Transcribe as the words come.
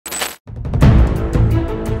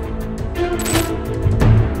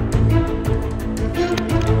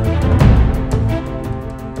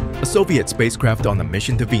Soviet spacecraft on a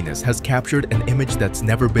mission to Venus has captured an image that's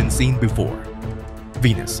never been seen before.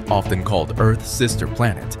 Venus, often called Earth's sister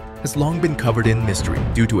planet, has long been covered in mystery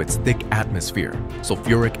due to its thick atmosphere,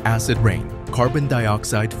 sulfuric acid rain, carbon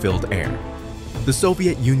dioxide-filled air. The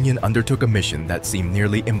Soviet Union undertook a mission that seemed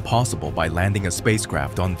nearly impossible by landing a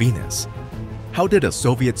spacecraft on Venus. How did a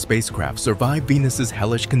Soviet spacecraft survive Venus's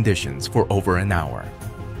hellish conditions for over an hour?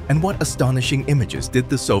 And what astonishing images did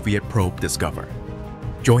the Soviet probe discover?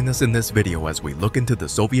 Join us in this video as we look into the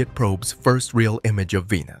Soviet probe's first real image of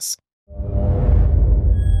Venus.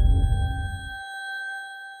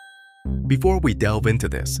 Before we delve into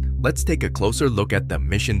this, let's take a closer look at the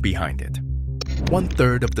mission behind it.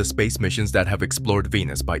 1/3 of the space missions that have explored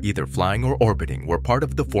Venus by either flying or orbiting were part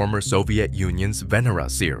of the former Soviet Union's Venera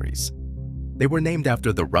series. They were named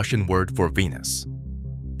after the Russian word for Venus.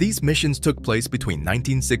 These missions took place between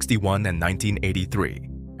 1961 and 1983,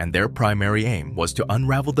 and their primary aim was to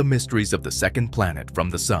unravel the mysteries of the second planet from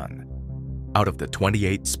the Sun. Out of the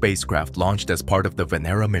 28 spacecraft launched as part of the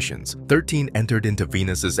Venera missions, 13 entered into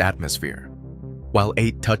Venus's atmosphere, while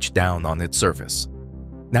 8 touched down on its surface.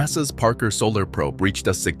 NASA's Parker Solar Probe reached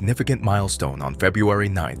a significant milestone on February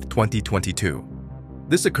 9, 2022.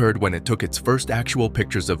 This occurred when it took its first actual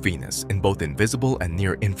pictures of Venus in both invisible and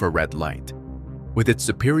near-infrared light. With its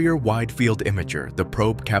superior wide-field imager, the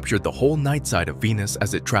probe captured the whole night side of Venus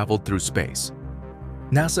as it traveled through space.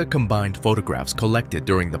 NASA combined photographs collected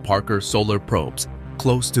during the Parker Solar Probes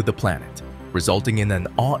close to the planet, resulting in an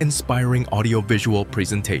awe-inspiring audiovisual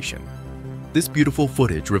presentation. This beautiful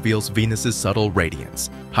footage reveals Venus's subtle radiance,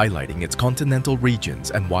 highlighting its continental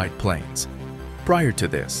regions and wide plains. Prior to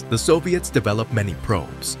this, the Soviets developed many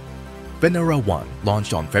probes. Venera 1,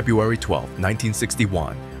 launched on February 12,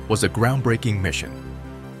 1961, was a groundbreaking mission.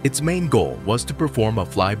 Its main goal was to perform a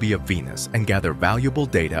flyby of Venus and gather valuable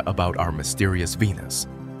data about our mysterious Venus.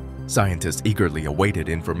 Scientists eagerly awaited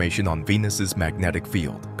information on Venus's magnetic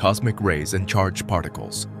field, cosmic rays, and charged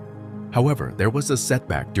particles. However, there was a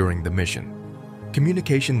setback during the mission.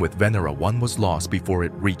 Communication with Venera 1 was lost before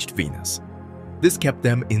it reached Venus. This kept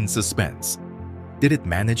them in suspense. Did it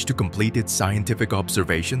manage to complete its scientific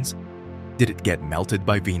observations? Did it get melted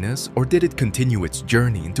by Venus, or did it continue its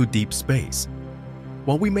journey into deep space?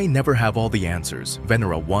 While we may never have all the answers,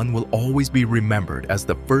 Venera 1 will always be remembered as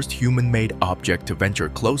the first human-made object to venture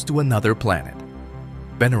close to another planet.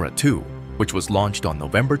 Venera 2, which was launched on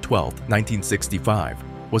November 12, 1965,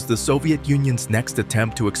 was the Soviet Union's next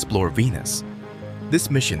attempt to explore Venus. This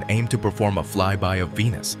mission aimed to perform a flyby of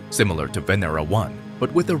Venus, similar to Venera 1,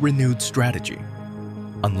 but with a renewed strategy.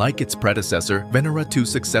 Unlike its predecessor, Venera 2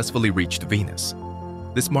 successfully reached Venus.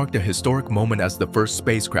 This marked a historic moment as the first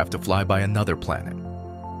spacecraft to fly by another planet.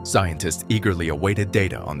 Scientists eagerly awaited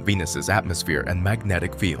data on Venus's atmosphere and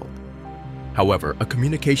magnetic field. However, a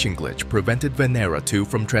communication glitch prevented Venera 2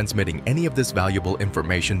 from transmitting any of this valuable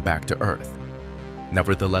information back to Earth.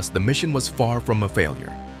 Nevertheless, the mission was far from a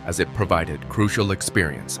failure, as it provided crucial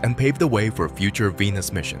experience and paved the way for future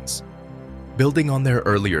Venus missions. Building on their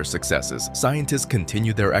earlier successes, scientists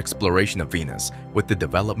continued their exploration of Venus with the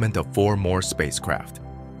development of 4 more spacecraft.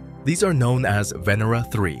 These are known as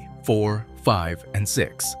Venera 3, 4, 5, and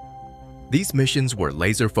 6. These missions were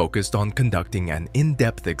laser-focused on conducting an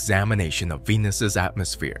in-depth examination of Venus's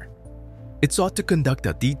atmosphere. It sought to conduct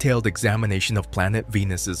a detailed examination of planet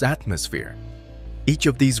Venus's atmosphere. Each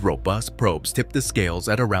of these robust probes tipped the scales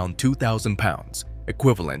at around 2,000 pounds,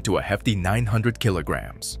 equivalent to a hefty 900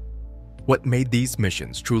 kilograms. What made these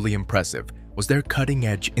missions truly impressive was their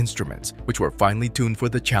cutting-edge instruments, which were finely tuned for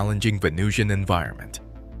the challenging Venusian environment.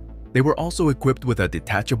 They were also equipped with a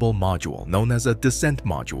detachable module known as a descent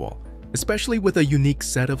module, especially with a unique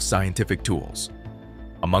set of scientific tools.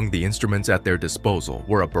 Among the instruments at their disposal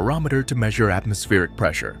were a barometer to measure atmospheric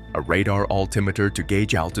pressure, a radar altimeter to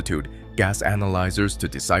gauge altitude, gas analyzers to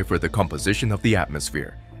decipher the composition of the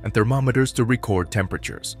atmosphere, and thermometers to record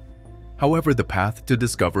temperatures. However, the path to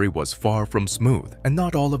discovery was far from smooth, and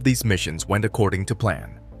not all of these missions went according to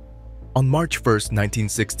plan. On March 1,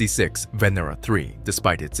 1966, Venera 3,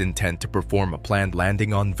 despite its intent to perform a planned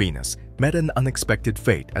landing on Venus, met an unexpected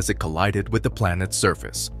fate as it collided with the planet's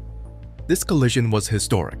surface. This collision was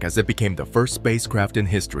historic as it became the first spacecraft in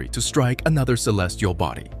history to strike another celestial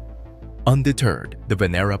body. Undeterred, the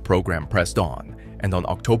Venera program pressed on, and on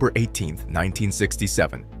October 18,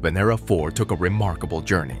 1967, Venera 4 took a remarkable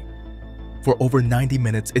journey. For over 90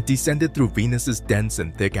 minutes, it descended through Venus's dense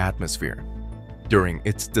and thick atmosphere. During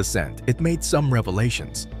its descent, it made some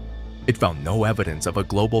revelations. It found no evidence of a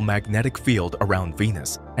global magnetic field around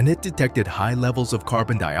Venus, and it detected high levels of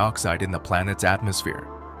carbon dioxide in the planet's atmosphere.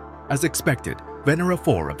 As expected, Venera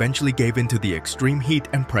 4 eventually gave in to the extreme heat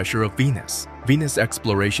and pressure of Venus. Venus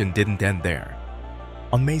exploration didn't end there.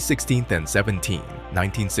 On May 16 and 17,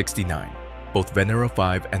 1969, both Venera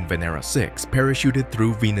 5 and Venera 6 parachuted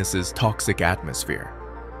through Venus's toxic atmosphere.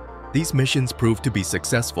 These missions proved to be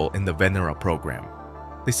successful in the Venera program.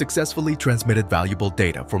 They successfully transmitted valuable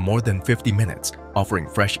data for more than 50 minutes, offering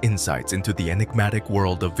fresh insights into the enigmatic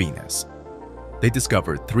world of Venus. They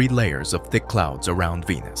discovered 3 layers of thick clouds around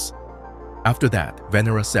Venus. After that,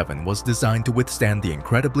 Venera 7 was designed to withstand the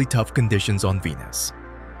incredibly tough conditions on Venus.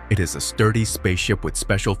 It is a sturdy spaceship with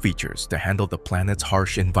special features to handle the planet's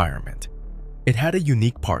harsh environment. It had a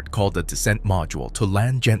unique part called a descent module to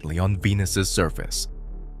land gently on Venus's surface.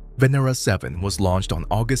 Venera 7 was launched on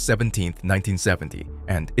August 17, 1970,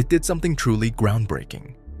 and it did something truly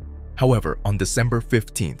groundbreaking. However, on December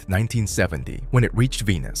 15, 1970, when it reached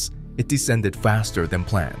Venus, it descended faster than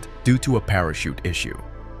planned due to a parachute issue.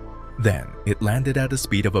 Then, it landed at a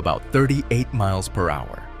speed of about 38 miles per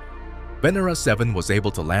hour. Venera 7 was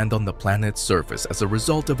able to land on the planet's surface as a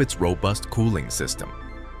result of its robust cooling system.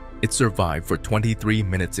 It survived for 23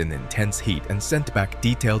 minutes in intense heat and sent back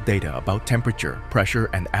detailed data about temperature, pressure,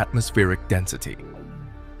 and atmospheric density.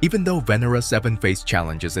 Even though Venera 7 faced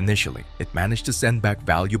challenges initially, it managed to send back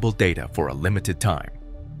valuable data for a limited time.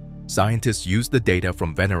 Scientists used the data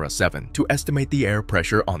from Venera 7 to estimate the air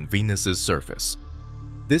pressure on Venus's surface.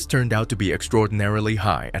 This turned out to be extraordinarily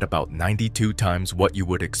high at about 92 times what you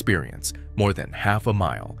would experience, more than half a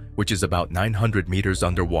mile, which is about 900 meters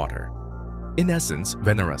underwater. In essence,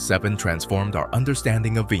 Venera 7 transformed our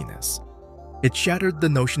understanding of Venus. It shattered the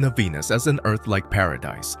notion of Venus as an Earth-like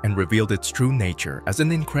paradise and revealed its true nature as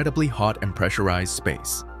an incredibly hot and pressurized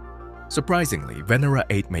space. Surprisingly, Venera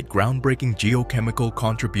 8 made groundbreaking geochemical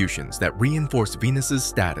contributions that reinforced Venus's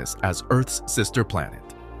status as Earth's sister planet.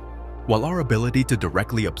 While our ability to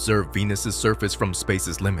directly observe Venus's surface from space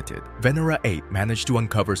is limited, Venera 8 managed to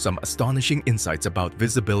uncover some astonishing insights about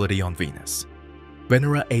visibility on Venus.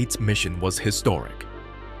 Venera 8's mission was historic.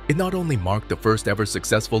 It not only marked the first ever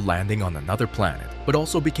successful landing on another planet, but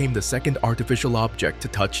also became the second artificial object to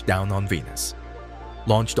touch down on Venus.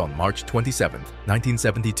 Launched on March 27,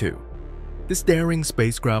 1972, this daring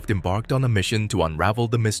spacecraft embarked on a mission to unravel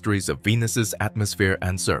the mysteries of Venus's atmosphere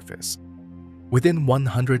and surface. Within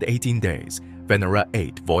 118 days, Venera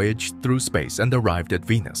 8 voyaged through space and arrived at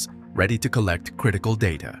Venus, ready to collect critical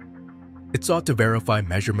data. It sought to verify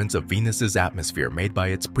measurements of Venus's atmosphere made by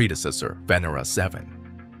its predecessor, Venera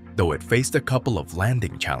 7. Though it faced a couple of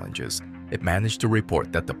landing challenges, it managed to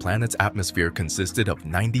report that the planet's atmosphere consisted of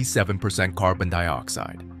 97% carbon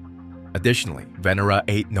dioxide. Additionally, Venera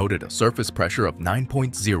 8 noted a surface pressure of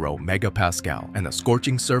 9.0 megapascal and a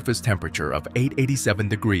scorching surface temperature of 887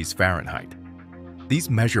 degrees Fahrenheit. These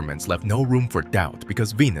measurements left no room for doubt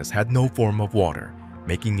because Venus had no form of water,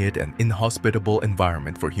 making it an inhospitable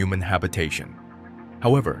environment for human habitation.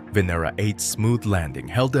 However, Venera 8's smooth landing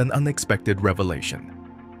held an unexpected revelation.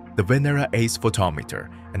 The Venera 8's photometer,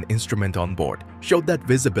 an instrument on board, showed that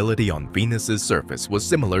visibility on Venus's surface was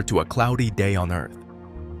similar to a cloudy day on Earth.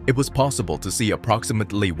 It was possible to see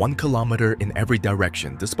approximately 1 kilometer in every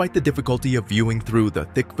direction despite the difficulty of viewing through the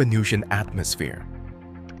thick Venusian atmosphere.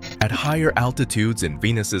 At higher altitudes in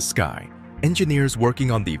Venus's sky, engineers working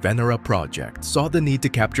on the Venera project saw the need to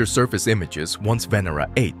capture surface images once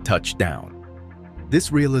Venera 8 touched down.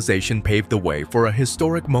 This realization paved the way for a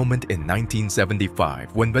historic moment in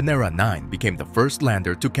 1975 when Venera 9 became the first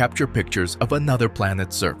lander to capture pictures of another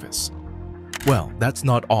planet's surface. Well, that's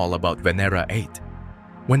not all about Venera 8.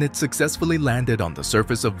 When it successfully landed on the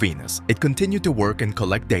surface of Venus, it continued to work and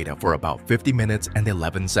collect data for about 50 minutes and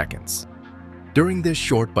 11 seconds. During this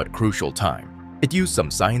short but crucial time, it used some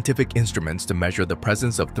scientific instruments to measure the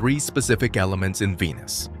presence of 3 specific elements in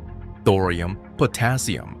Venus: thorium,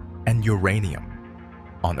 potassium, and uranium.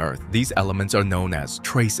 On Earth, these elements are known as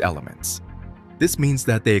trace elements. This means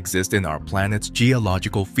that they exist in our planet's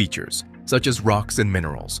geological features, such as rocks and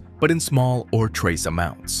minerals, but in small or trace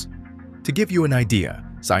amounts. To give you an idea,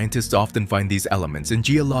 scientists often find these elements in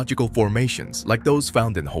geological formations like those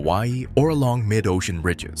found in Hawaii or along mid-ocean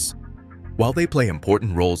ridges. While they play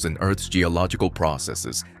important roles in Earth's geological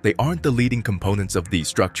processes, they aren't the leading components of these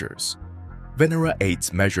structures. Venera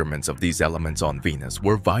 8's measurements of these elements on Venus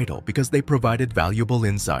were vital because they provided valuable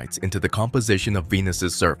insights into the composition of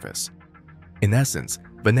Venus's surface. In essence,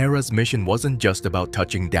 Venera's mission wasn't just about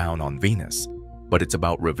touching down on Venus, but it's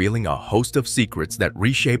about revealing a host of secrets that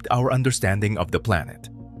reshaped our understanding of the planet.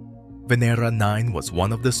 Venera 9 was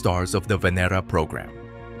one of the stars of the Venera program.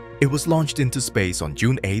 It was launched into space on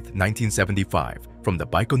June 8, 1975 from the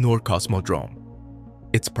Baikonur Cosmodrome.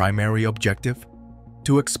 Its primary objective?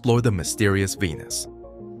 to explore the mysterious Venus.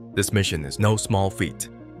 This mission is no small feat.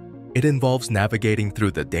 It involves navigating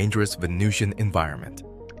through the dangerous Venusian environment.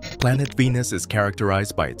 Planet Venus is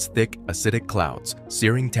characterized by its thick, acidic clouds,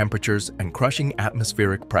 searing temperatures, and crushing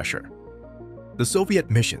atmospheric pressure. The Soviet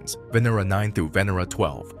missions, Venera 9 through Venera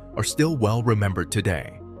 12, are still well remembered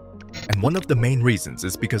today. And one of the main reasons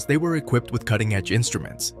is because they were equipped with cutting-edge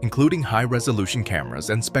instruments, including high-resolution cameras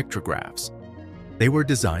and spectrographs. They were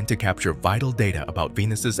designed to capture vital data about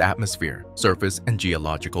Venus's atmosphere, surface, and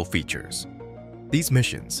geological features. These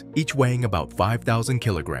missions, each weighing about 5,000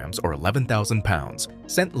 kilograms or 11,000 pounds,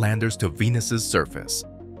 sent landers to Venus's surface.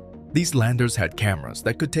 These landers had cameras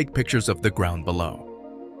that could take pictures of the ground below.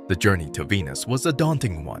 The journey to Venus was a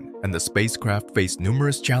daunting one, and the spacecraft faced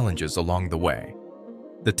numerous challenges along the way.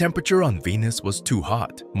 The temperature on Venus was too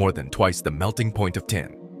hot, more than twice the melting point of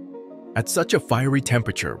tin. At such a fiery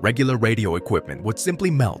temperature, regular radio equipment would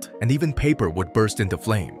simply melt, and even paper would burst into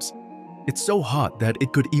flames. It's so hot that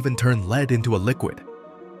it could even turn lead into a liquid.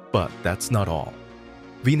 But that's not all.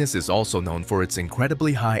 Venus is also known for its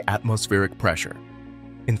incredibly high atmospheric pressure.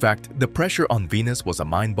 In fact, the pressure on Venus was a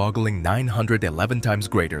mind-boggling 911 times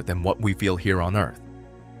greater than what we feel here on Earth.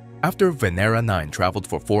 After Venera 9 traveled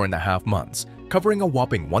for 4.5 months, covering a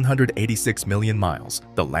whopping 186 million miles,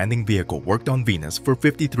 the landing vehicle worked on Venus for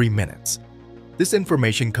 53 minutes. This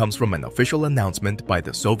information comes from an official announcement by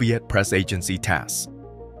the Soviet press agency TASS.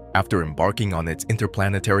 After embarking on its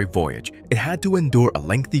interplanetary voyage, it had to endure a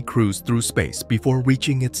lengthy cruise through space before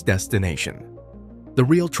reaching its destination. The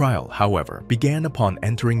real trial, however, began upon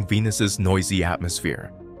entering Venus's noisy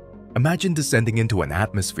atmosphere. Imagine descending into an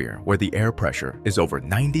atmosphere where the air pressure is over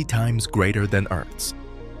 90 times greater than Earth's.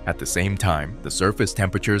 At the same time, the surface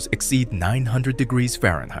temperatures exceed 900 degrees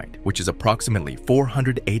Fahrenheit, which is approximately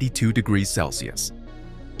 482 degrees Celsius.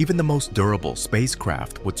 Even the most durable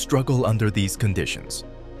spacecraft would struggle under these conditions.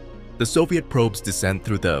 The Soviet probe's descent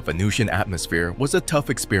through the Venusian atmosphere was a tough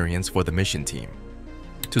experience for the mission team.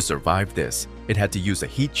 To survive this, it had to use a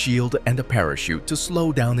heat shield and a parachute to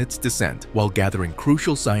slow down its descent while gathering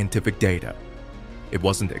crucial scientific data. It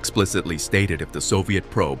wasn't explicitly stated if the Soviet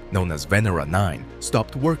probe, known as Venera 9,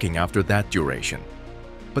 stopped working after that duration.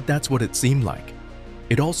 But that's what it seemed like.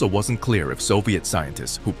 It also wasn't clear if Soviet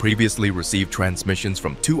scientists, who previously received transmissions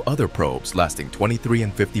from 2 other probes lasting 23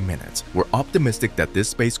 and 50 minutes, were optimistic that this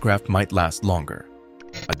spacecraft might last longer.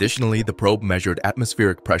 Additionally, the probe measured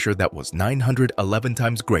atmospheric pressure that was 911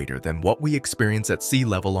 times greater than what we experience at sea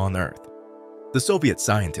level on Earth. The Soviet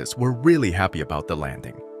scientists were really happy about the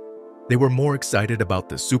landing. They were more excited about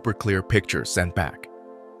the super clear pictures sent back.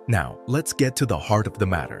 Now, let's get to the heart of the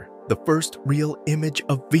matter, the first real image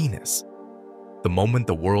of Venus. The moment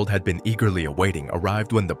the world had been eagerly awaiting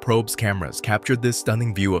arrived when the probe's cameras captured this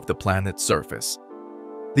stunning view of the planet's surface.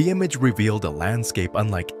 The image revealed a landscape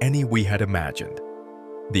unlike any we had imagined.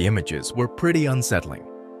 The images were pretty unsettling.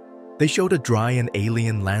 They showed a dry and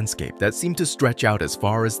alien landscape that seemed to stretch out as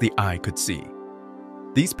far as the eye could see.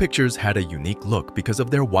 These pictures had a unique look because of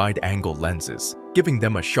their wide-angle lenses, giving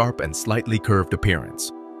them a sharp and slightly curved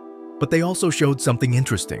appearance. But they also showed something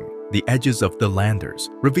interesting, the edges of the landers,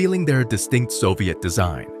 revealing their distinct Soviet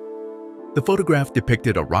design. The photograph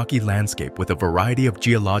depicted a rocky landscape with a variety of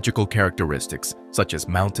geological characteristics, such as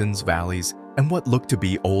mountains, valleys, and what looked to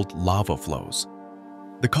be old lava flows.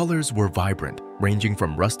 The colors were vibrant, ranging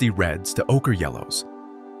from rusty reds to ochre yellows,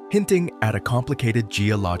 hinting at a complicated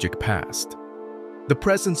geologic past. The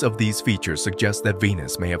presence of these features suggests that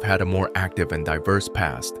Venus may have had a more active and diverse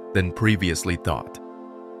past than previously thought.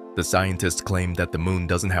 The scientists claimed that the moon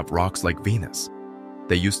doesn't have rocks like Venus.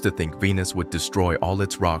 They used to think Venus would destroy all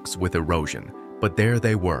its rocks with erosion, but there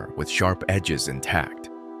they were with sharp edges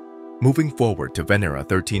intact. Moving forward to Venera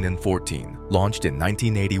 13 and 14, launched in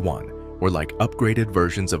 1981, were like upgraded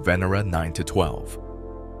versions of Venera 9 to 12.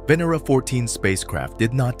 Venera 14 spacecraft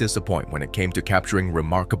did not disappoint when it came to capturing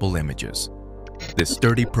remarkable images. This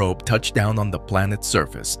sturdy probe touched down on the planet's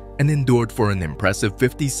surface and endured for an impressive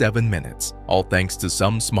 57 minutes, all thanks to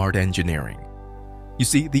some smart engineering. You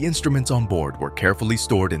see, the instruments on board were carefully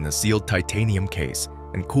stored in a sealed titanium case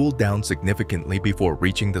and cooled down significantly before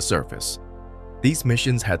reaching the surface. These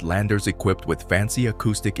missions had landers equipped with fancy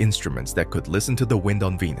acoustic instruments that could listen to the wind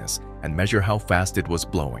on Venus and measure how fast it was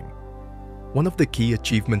blowing. One of the key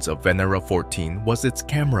achievements of Venera 14 was its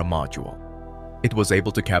camera module. It was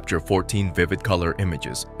able to capture 14 vivid color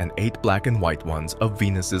images and 8 black and white ones of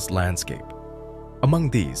Venus's landscape. Among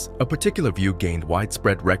these, a particular view gained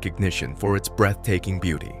widespread recognition for its breathtaking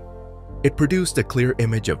beauty. It produced a clear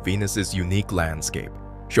image of Venus's unique landscape,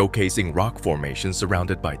 showcasing rock formations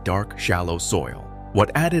surrounded by dark, shallow soil.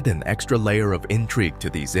 What added an extra layer of intrigue to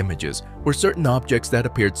these images were certain objects that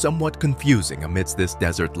appeared somewhat confusing amidst this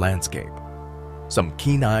desert landscape. Some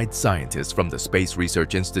keen-eyed scientists from the Space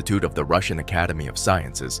Research Institute of the Russian Academy of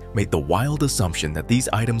Sciences made the wild assumption that these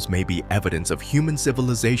items may be evidence of human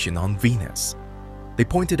civilization on Venus. They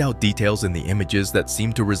pointed out details in the images that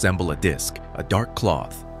seemed to resemble a disc, a dark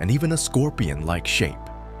cloth, and even a scorpion-like shape.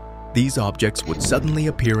 These objects would suddenly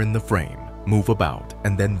appear in the frame, move about,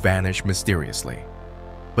 and then vanish mysteriously.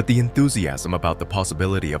 But the enthusiasm about the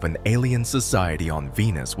possibility of an alien society on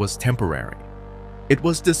Venus was temporary. It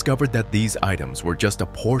was discovered that these items were just a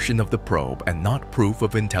portion of the probe and not proof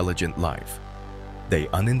of intelligent life. They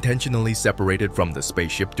unintentionally separated from the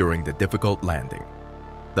spaceship during the difficult landing,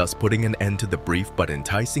 thus putting an end to the brief but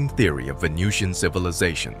enticing theory of Venusian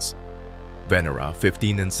civilizations. Venera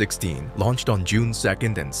 15 and 16, launched on June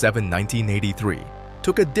 2nd and 7, 1983,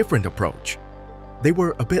 took a different approach. They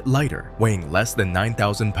were a bit lighter, weighing less than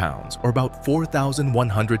 9,000 pounds or about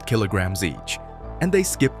 4,100 kilograms each, and they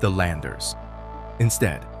skipped the landers.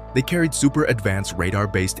 Instead, they carried super advanced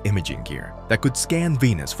radar-based imaging gear that could scan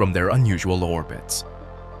Venus from their unusual orbits.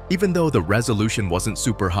 Even though the resolution wasn't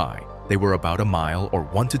super high, they were about a mile or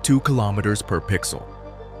 1 to 2 kilometers per pixel.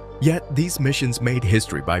 Yet, these missions made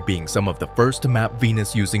history by being some of the first to map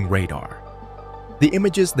Venus using radar. The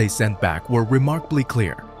images they sent back were remarkably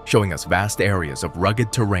clear, showing us vast areas of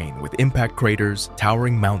rugged terrain with impact craters,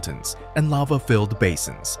 towering mountains, and lava-filled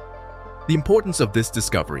basins. The importance of this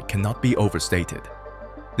discovery cannot be overstated.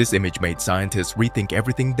 This image made scientists rethink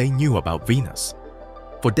everything they knew about Venus.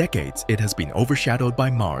 For decades, it has been overshadowed by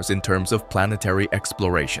Mars in terms of planetary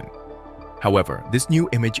exploration. However, this new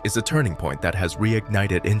image is a turning point that has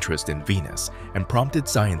reignited interest in Venus and prompted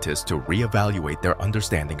scientists to reevaluate their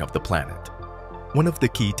understanding of the planet. One of the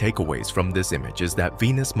key takeaways from this image is that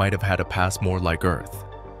Venus might have had a past more like Earth.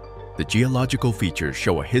 The geological features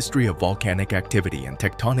show a history of volcanic activity and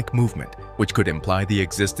tectonic movement, which could imply the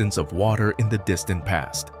existence of water in the distant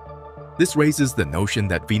past. This raises the notion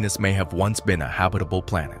that Venus may have once been a habitable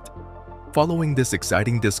planet. Following this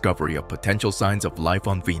exciting discovery of potential signs of life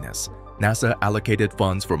on Venus, NASA allocated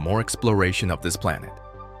funds for more exploration of this planet.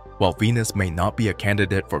 While Venus may not be a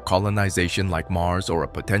candidate for colonization like Mars or a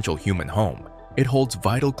potential human home, it holds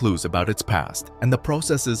vital clues about its past and the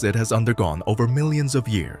processes it has undergone over millions of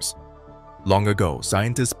years. Long ago,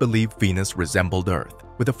 scientists believed Venus resembled Earth,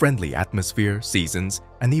 with a friendly atmosphere, seasons,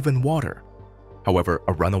 and even water. However,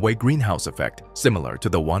 a runaway greenhouse effect, similar to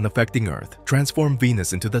the one affecting Earth, transformed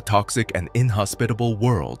Venus into the toxic and inhospitable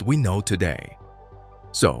world we know today.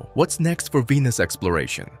 So, what's next for Venus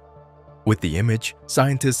exploration? With the image,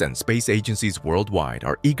 scientists and space agencies worldwide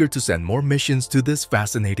are eager to send more missions to this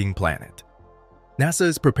fascinating planet. NASA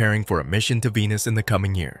is preparing for a mission to Venus in the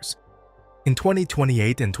coming years. In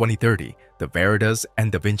 2028 and 2030, the Veritas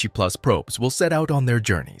and Da Vinci Plus probes will set out on their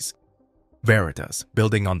journeys. Veritas,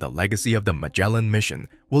 building on the legacy of the Magellan mission,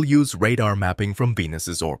 will use radar mapping from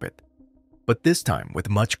Venus's orbit, but this time with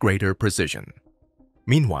much greater precision.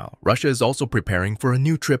 Meanwhile, Russia is also preparing for a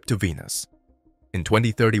new trip to Venus. In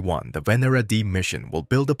 2031, the Venera D mission will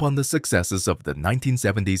build upon the successes of the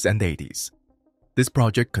 1970s and 80s. This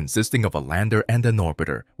project, consisting of a lander and an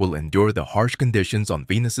orbiter, will endure the harsh conditions on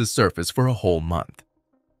Venus's surface for a whole month.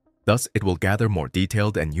 Thus, it will gather more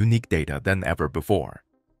detailed and unique data than ever before.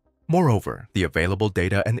 Moreover, the available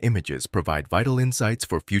data and images provide vital insights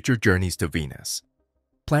for future journeys to Venus.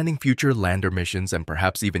 Planning future lander missions and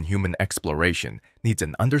perhaps even human exploration needs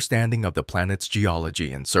an understanding of the planet's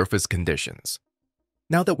geology and surface conditions.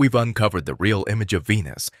 Now that we've uncovered the real image of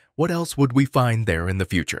Venus, what else would we find there in the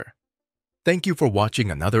future? Thank you for watching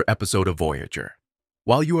another episode of Voyager.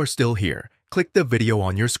 While you are still here, click the video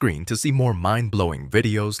on your screen to see more mind-blowing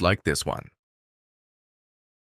videos like this one.